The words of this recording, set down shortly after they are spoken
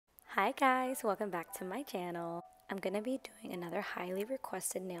Hi guys, welcome back to my channel. I'm going to be doing another highly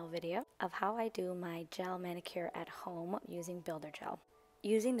requested nail video of how I do my gel manicure at home using Builder Gel.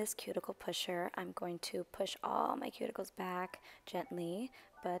 Using this cuticle pusher, I'm going to push all my cuticles back gently,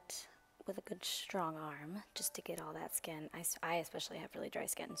 but with a good strong arm just to get all that skin. I especially have really dry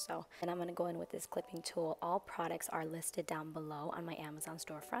skin, so. And I'm going to go in with this clipping tool. All products are listed down below on my Amazon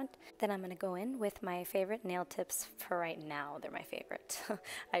storefront. Then I'm going to go in with my favorite nail tips for right now. They're my favorite.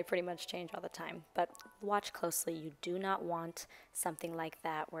 I pretty much change all the time, but watch closely. You do not want something like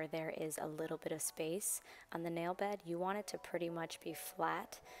that where there is a little bit of space on the nail bed. You want it to pretty much be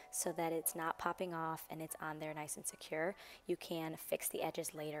flat so that it's not popping off and it's on there nice and secure. You can fix the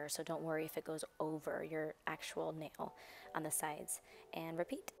edges later, so don't worry if it goes over your actual nail on the sides. And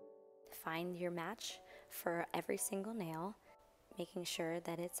repeat. Find your match for every single nail, making sure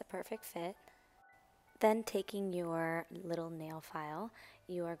that it's a perfect fit. Then taking your little nail file,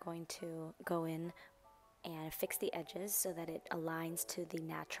 you are going to go in and fix the edges so that it aligns to the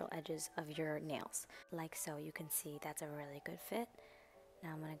natural edges of your nails. Like so, you can see that's a really good fit.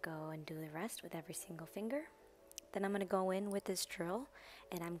 Now I'm going to go and do the rest with every single finger. Then I'm going to go in with this drill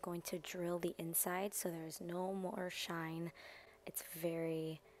and I'm going to drill the inside so there's no more shine. It's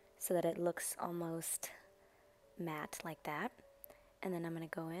so that it looks almost matte like that. And then I'm going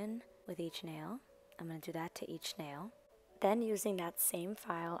to go in with each nail. I'm going to do that to each nail. Then using that same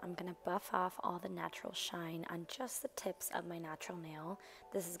file, I'm going to buff off all the natural shine on just the tips of my natural nail.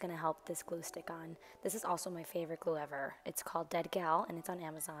 This is going to help this glue stick on. This is also my favorite glue ever. It's called Dead Gal and it's on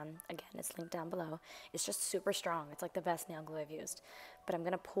Amazon. Again, it's linked down below. It's just super strong. It's like the best nail glue I've used. But I'm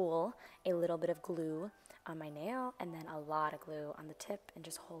going to pull a little bit of glue on my nail and then a lot of glue on the tip and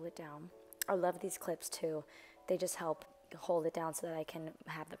just hold it down. I love these clips too. They just help hold it down so that I can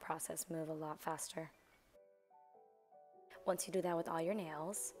have the process move a lot faster. Once you do that with all your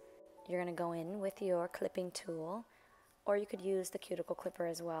nails, you're going to go in with your clipping tool, or you could use the cuticle clipper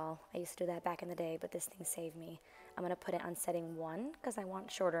as well. I used to do that back in the day, but this thing saved me. I'm going to put it on setting 1 because I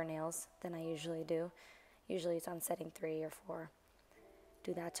want shorter nails than I usually do. Usually it's on setting 3 or 4.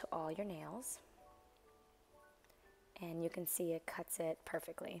 Do that to all your nails. And you can see it cuts it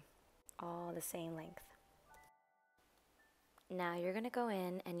perfectly, all the same length. Now you're going to go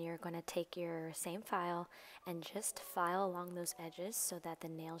in and you're going to take your same file and just file along those edges so that the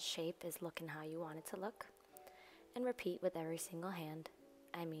nail shape is looking how you want it to look. And repeat with every single hand.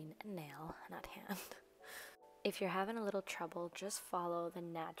 I mean nail, not hand. If you're having a little trouble, just follow the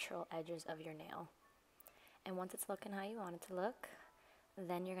natural edges of your nail. And once it's looking how you want it to look,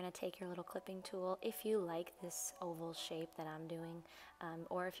 then you're going to take your little clipping tool. If you like this oval shape that I'm doing,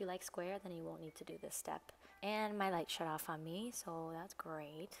 or if you like square, then you won't need to do this step. And my light shut off on me, so that's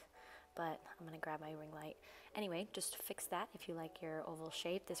great. But I'm going to grab my ring light. Anyway, just fix that if you like your oval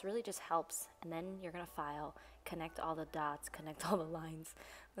shape. This really just helps. And then you're going to file, connect all the dots, connect all the lines.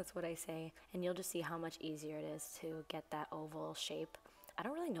 That's what I say. And you'll just see how much easier it is to get that oval shape. I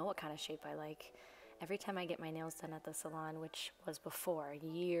don't really know what kind of shape I like. Every time I get my nails done at the salon, which was before,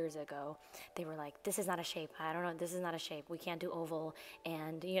 years ago, they were like, this is not a shape. I don't know, this is not a shape. We can't do oval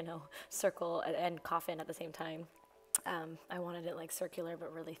and, you know, circle and coffin at the same time. I wanted it like circular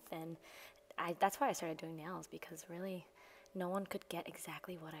but really thin. That's why I started doing nails, because really no one could get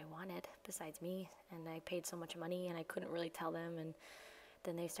exactly what I wanted besides me. And I paid so much money and I couldn't really tell them. And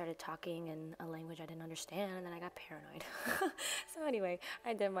then they started talking in a language I didn't understand, and then I got paranoid. So anyway,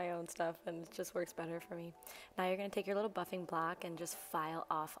 I did my own stuff, and it just works better for me. Now you're going to take your little buffing block and just file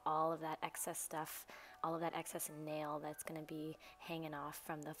off all of that excess stuff, all of that excess nail that's going to be hanging off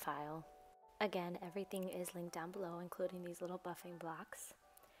from the file. Again, everything is linked down below, including these little buffing blocks.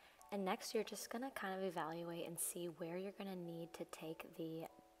 And next, you're just going to kind of evaluate and see where you're going to need to take the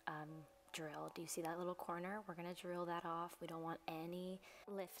drill. Do you see that little corner? We're going to drill that off. We don't want any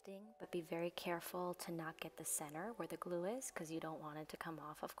lifting, but be very careful to not get the center where the glue is, because you don't want it to come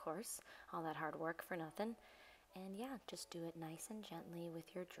off, of course. All that hard work for nothing. And yeah, just do it nice and gently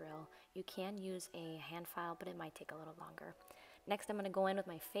with your drill. You can use a hand file, but it might take a little longer. Next, I'm going to go in with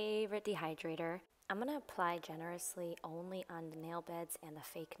my favorite dehydrator. I'm going to apply generously only on the nail beds and the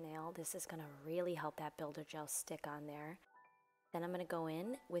fake nail. This is going to really help that Builder Gel stick on there. Then I'm going to go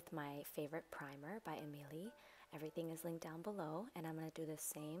in with my favorite primer by Amelie. Everything is linked down below, and I'm going to do the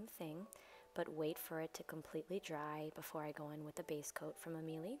same thing, but wait for it to completely dry before I go in with the base coat from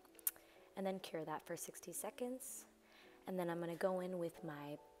Amelie, and then cure that for 60 seconds. And then I'm going to go in with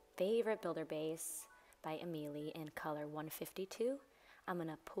my favorite builder base by Amelie in color 152. I'm going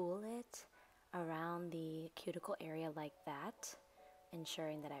to pull it around the cuticle area like that,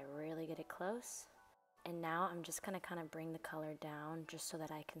 ensuring that I really get it close. And now I'm just gonna kind of bring the color down just so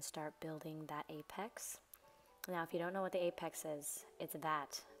that I can start building that apex. Now, if you don't know what the apex is, it's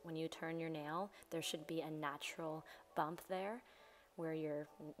that. When you turn your nail, there should be a natural bump there where your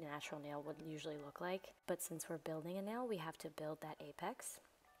natural nail would usually look like. But since we're building a nail, we have to build that apex.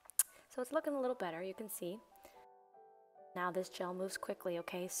 So it's looking a little better, you can see. Now this gel moves quickly,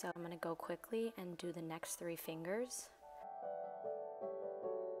 okay? So I'm gonna go quickly and do the next 3 fingers.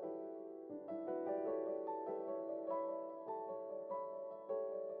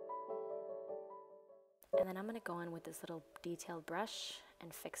 And then I'm gonna go in with this little detailed brush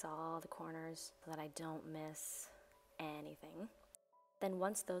and fix all the corners so that I don't miss anything. Then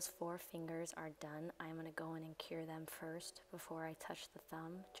once those 4 fingers are done, I'm gonna go in and cure them first before I touch the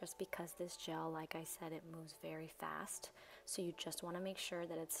thumb, just because this gel, like I said, it moves very fast. So you just wanna make sure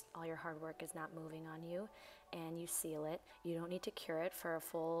that all your hard work is not moving on you, and you seal it. You don't need to cure it for a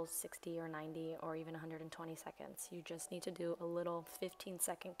full 60 or 90 or even 120 seconds. You just need to do a little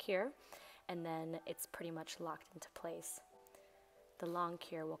 15-second cure, and then it's pretty much locked into place. The long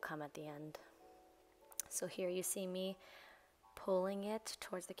cure will come at the end. So here you see me pulling it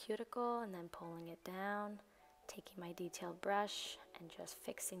towards the cuticle and then pulling it down, taking my detailed brush and just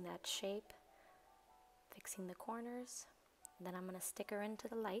fixing that shape, fixing the corners. And then I'm going to stick her into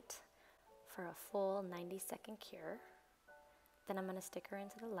the light for a full 90-second cure. Then I'm going to stick her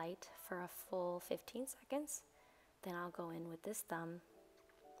into the light for a full 15 seconds. Then I'll go in with this thumb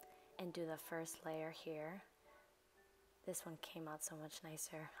and do the first layer here. This one came out so much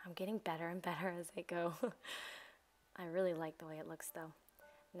nicer. I'm getting better and better as I go. I really like the way it looks though.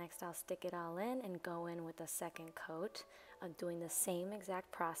 Next I'll stick it all in and go in with a second coat of doing the same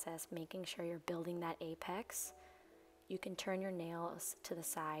exact process, making sure you're building that apex. You can turn your nails to the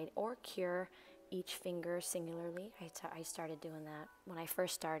side or cure each finger singularly. I started doing that. When I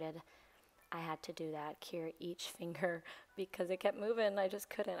first started, I had to do that, cure each finger because it kept moving. I just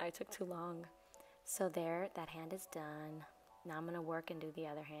couldn't, I took too long. So there, that hand is done. Now I'm gonna work and do the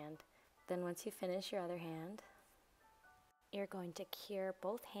other hand. Then once you finish your other hand, you're going to cure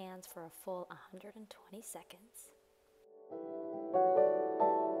both hands for a full 120 seconds.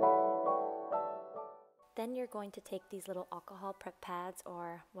 Then you're going to take these little alcohol prep pads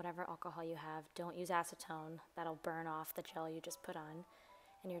or whatever alcohol you have. Don't use acetone, that'll burn off the gel you just put on.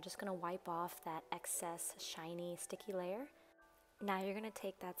 And you're just gonna wipe off that excess shiny sticky layer. Now you're gonna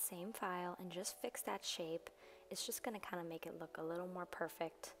take that same file and just fix that shape. It's just gonna kind of make it look a little more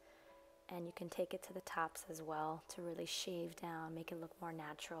perfect. And you can take it to the tops as well to really shave down, make it look more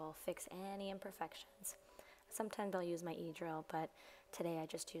natural, fix any imperfections. Sometimes I'll use my e-drill, but today I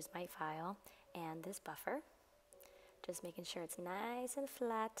just used my file and this buffer. Just making sure it's nice and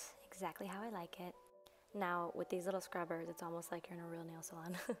flat, exactly how I like it. Now with these little scrubbers, it's almost like you're in a real nail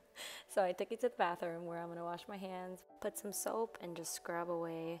salon. So I took it to the bathroom where I'm gonna wash my hands, put some soap and just scrub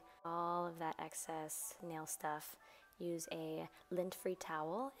away all of that excess nail stuff. Use a lint-free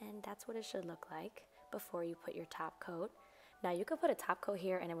towel, and that's what it should look like before you put your top coat. Now you could put a top coat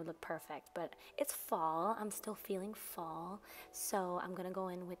here and it would look perfect, but it's fall, I'm still feeling fall, so I'm gonna go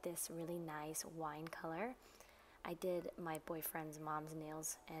in with this really nice wine color. I did my boyfriend's mom's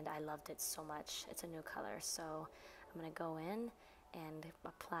nails and I loved it so much. It's a new color, so I'm gonna go in and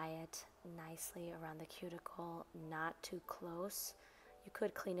apply it nicely around the cuticle, not too close. You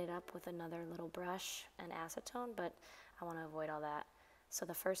could clean it up with another little brush and acetone, but I want to avoid all that. So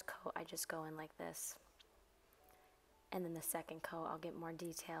the first coat, I just go in like this. And then the second coat, I'll get more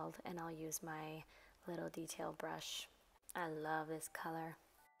detailed and I'll use my little detail brush. I love this color.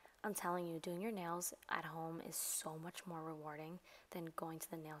 I'm telling you, doing your nails at home is so much more rewarding than going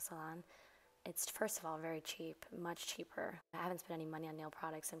to the nail salon. It's, first of all, very cheap, much cheaper. I haven't spent any money on nail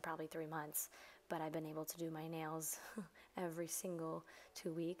products in probably 3 months, but I've been able to do my nails every single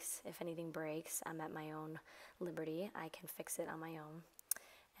 2 weeks. If anything breaks, I'm at my own liberty. I can fix it on my own,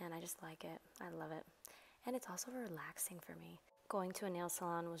 and I just like it. I love it. And it's also relaxing for me. Going to a nail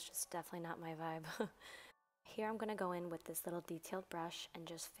salon was just definitely not my vibe. Here I'm gonna go in with this little detailed brush and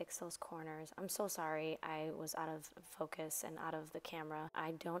just fix those corners. I'm so sorry I was out of focus and out of the camera.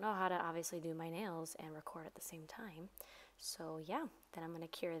 I don't know how to obviously do my nails and record at the same time. So yeah, then I'm gonna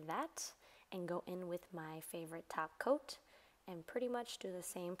cure that and go in with my favorite top coat and pretty much do the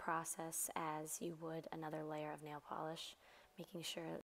same process as you would another layer of nail polish, making sure